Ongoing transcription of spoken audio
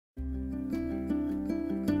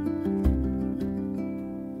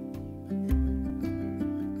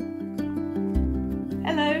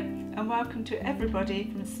welcome to everybody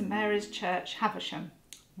from St Mary's Church, Havisham.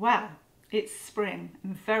 Well, it's spring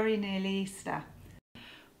and very nearly Easter.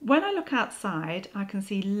 When I look outside, I can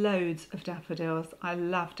see loads of daffodils. I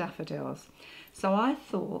love daffodils. So I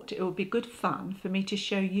thought it would be good fun for me to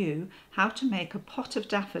show you how to make a pot of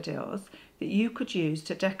daffodils that you could use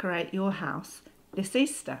to decorate your house this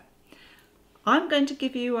Easter. I'm going to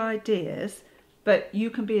give you ideas, but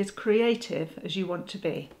you can be as creative as you want to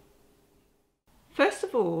be. First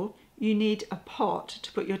of all, you need a pot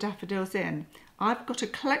to put your daffodils in. I've got a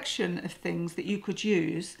collection of things that you could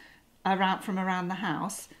use from around the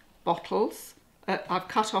house. Bottles. I've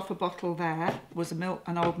cut off a bottle there, was an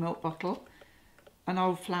old milk bottle, an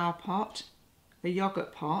old flower pot, a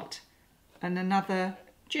yoghurt pot, and another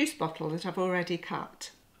juice bottle that I've already cut.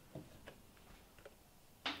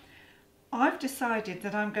 I've decided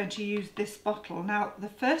that I'm going to use this bottle. Now, the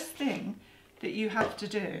first thing that you have to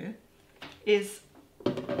do is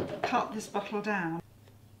cut this bottle down.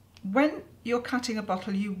 When you're cutting a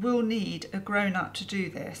bottle, you will need a grown-up to do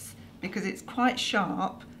this because it's quite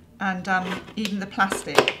sharp, and even the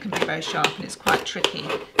plastic can be very sharp and it's quite tricky.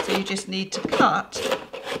 So you just need to cut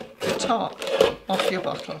the top off your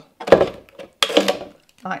bottle,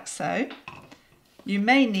 like so. You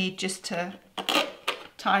may need just to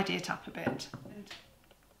tidy it up a bit.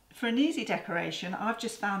 For an easy decoration, I've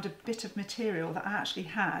just found a bit of material that I actually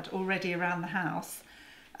had already around the house,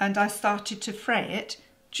 and I started to fray it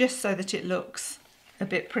just so that it looks a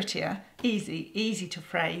bit prettier. Easy to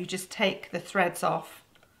fray. You just take the threads off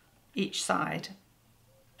each side.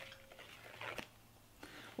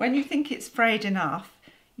 When you think it's frayed enough,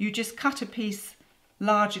 you just cut a piece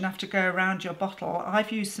large enough to go around your bottle.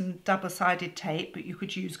 I've used some double-sided tape, but you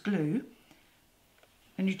could use glue.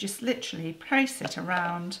 And you just literally place it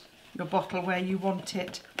around your bottle where you want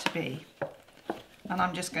it to be. And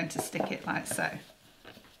I'm just going to stick it like so.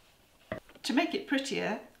 To make it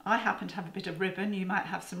prettier, I happen to have a bit of ribbon. You might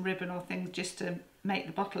have some ribbon or things just to make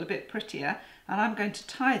the bottle a bit prettier. And I'm going to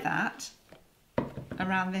tie that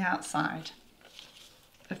around the outside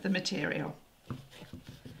of the material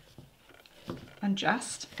and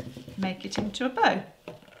just make it into a bow.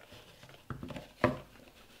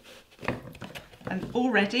 And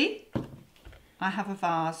already I have a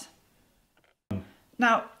vase.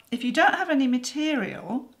 Now, if you don't have any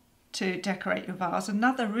material to decorate your vase,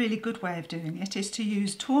 another really good way of doing it is to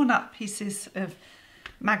use torn up pieces of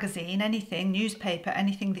magazine, anything, newspaper,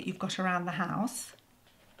 anything that you've got around the house.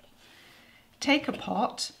 Take a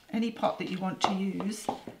pot, any pot that you want to use,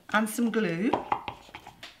 and some glue,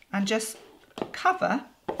 and just cover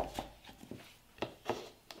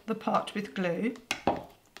the pot with glue.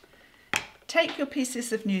 Take your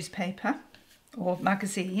pieces of newspaper or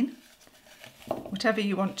magazine, whatever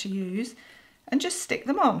you want to use, and just stick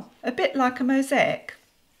them on, a bit like a mosaic.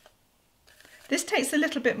 This takes a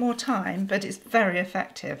little bit more time, but it's very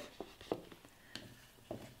effective.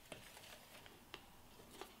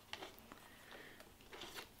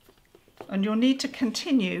 And you'll need to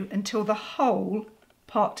continue until the whole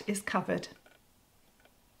pot is covered.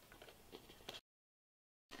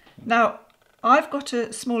 Now, I've got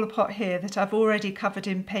a smaller pot here that I've already covered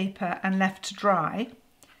in paper and left to dry.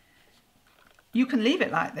 You can leave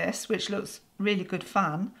it like this, which looks really good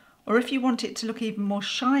fun, or if you want it to look even more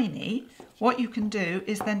shiny, what you can do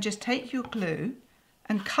is then just take your glue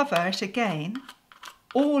and cover it again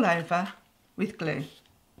all over with glue.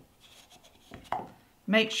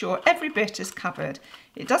 Make sure every bit is covered.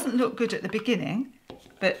 It doesn't look good at the beginning,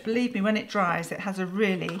 but believe me, when it dries, it has a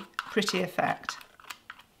really pretty effect.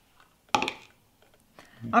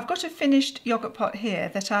 I've got a finished yoghurt pot here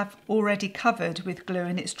that I've already covered with glue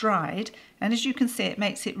and it's dried, and as you can see, it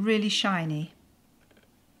makes it really shiny.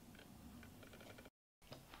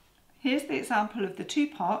 Here's the example of the two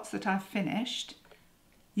pots that I've finished.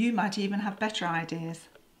 You might even have better ideas.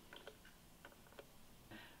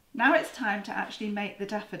 Now it's time to actually make the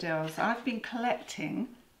daffodils. I've been collecting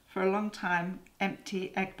for a long time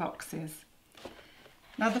empty egg boxes.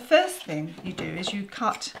 Now the first thing you do is you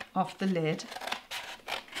cut off the lid.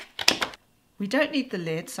 We don't need the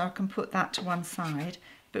lid, so I can put that to one side,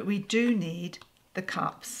 but we do need the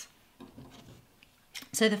cups.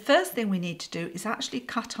 So the first thing we need to do is actually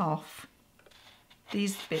cut off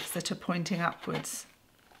these bits that are pointing upwards,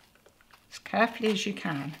 as carefully as you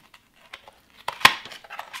can,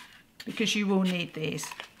 because you will need these.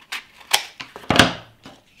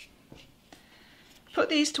 Put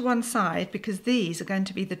these to one side because these are going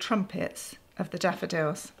to be the trumpets of the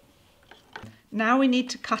daffodils. Now we need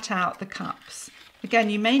to cut out the cups. Again,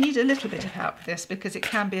 you may need a little bit of help with this because it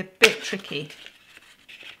can be a bit tricky.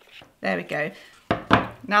 There we go.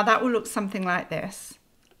 Now that will look something like this.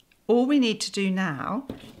 All we need to do now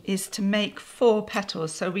is to make 4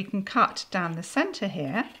 petals, so we can cut down the centre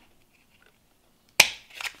here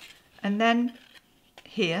and then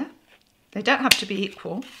here. They don't have to be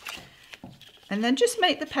equal. And then just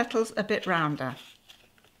make the petals a bit rounder.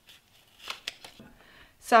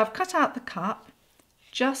 So I've cut out the cup,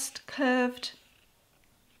 just curved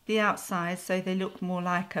the outside so they look more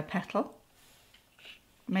like a petal.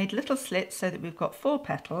 Made little slits so that we've got 4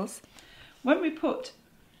 petals. When we put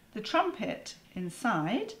the trumpet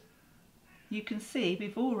inside, you can see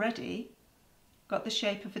we've already got the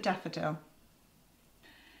shape of a daffodil.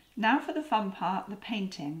 Now for the fun part, the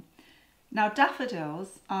painting. Now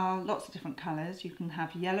daffodils are lots of different colours. You can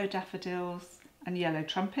have yellow daffodils and yellow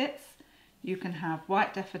trumpets. You can have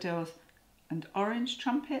white daffodils and orange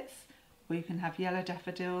trumpets, or you can have yellow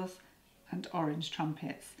daffodils and orange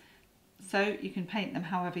trumpets. So you can paint them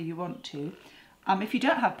however you want to. If you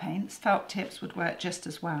don't have paints, felt tips would work just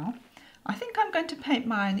as well. I think I'm going to paint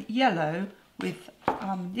mine yellow with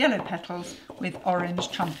yellow petals with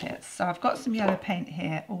orange trumpets. So I've got some yellow paint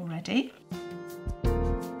here already.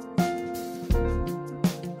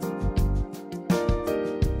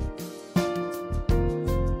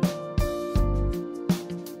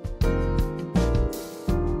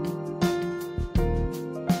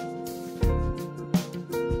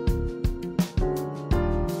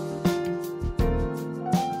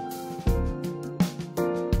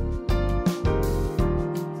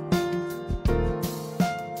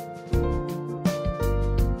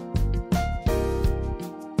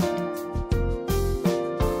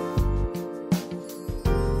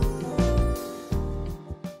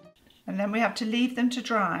 And then we have to leave them to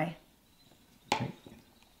dry. Okay.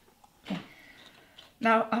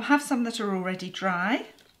 Now I have some that are already dry,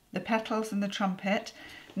 the petals and the trumpet.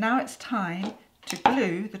 Now it's time to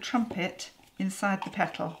glue the trumpet inside the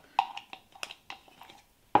petal.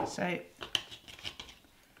 So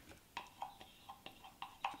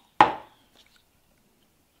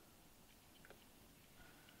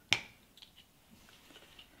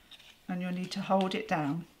and you'll need to hold it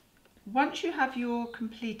down. Once you have your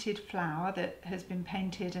completed flower that has been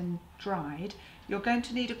painted and dried, you're going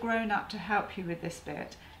to need a grown-up to help you with this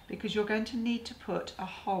bit, because you're going to need to put a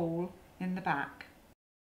hole in the back.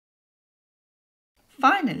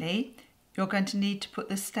 Finally, you're going to need to put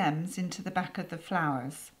the stems into the back of the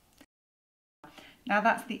flowers. Now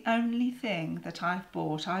that's the only thing that I've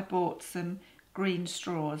bought. I bought some green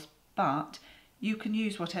straws, but you can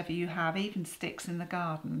use whatever you have, even sticks in the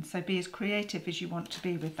garden, so be as creative as you want to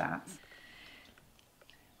be with that.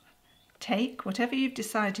 Take whatever you've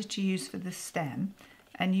decided to use for the stem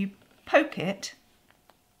and you poke it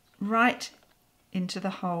right into the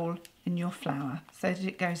hole in your flower so that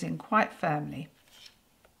it goes in quite firmly,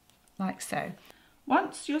 like so.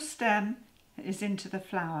 Once your stem is into the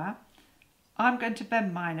flower, I'm going to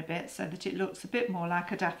bend mine a bit so that it looks a bit more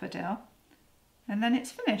like a daffodil, and then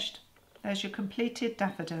it's finished. There's your completed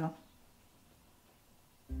daffodil.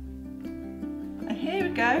 And here we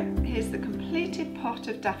go. Here's the completed pot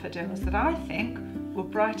of daffodils that I think will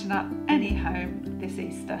brighten up any home this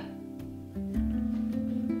Easter.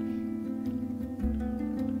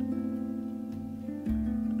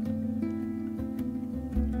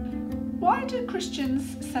 Why do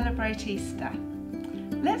Christians celebrate Easter?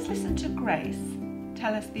 Let's listen to Grace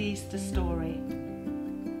tell us the Easter story.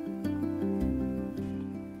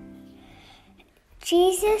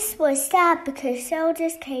 Jesus was sad because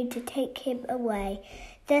soldiers came to take him away.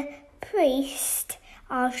 The priest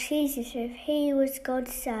asked Jesus if he was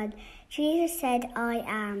God's son. Jesus said, "I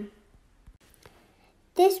am."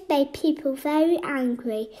 This made people very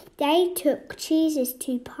angry. They took Jesus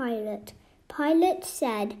to Pilate. Pilate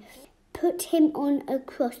said, "Put him on a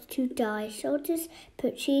cross to die." Soldiers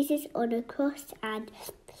put Jesus on a cross and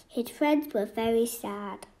his friends were very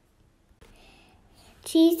sad.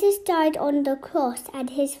 Jesus died on the cross and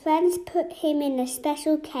his friends put him in a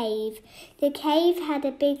special cave. The cave had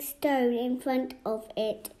a big stone in front of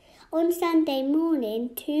it. On Sunday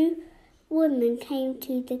morning, 2 women came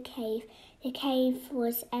to the cave. The cave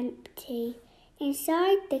was empty.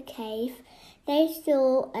 Inside the cave, they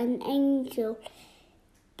saw an angel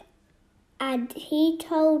and he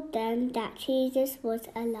told them that Jesus was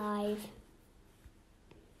alive.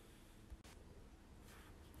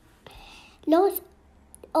 Lots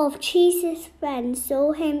of Jesus' friends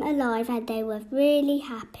saw him alive and they were really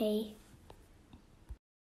happy.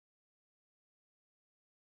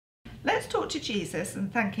 Let's talk to Jesus and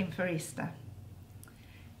thank him for Easter.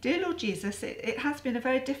 Dear Lord Jesus, it has been a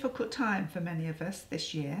very difficult time for many of us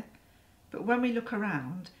this year, but when we look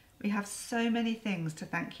around, we have so many things to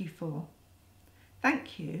thank you for.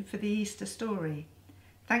 Thank you for the Easter story.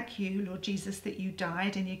 Thank you, Lord Jesus, that you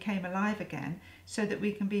died and you came alive again so that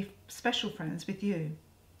we can be special friends with you.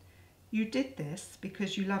 You did this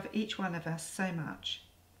because you love each one of us so much.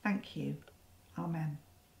 Thank you. Amen.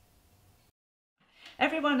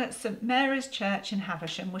 Everyone at St Mary's Church in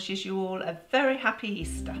Havisham wishes you all a very happy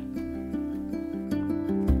Easter.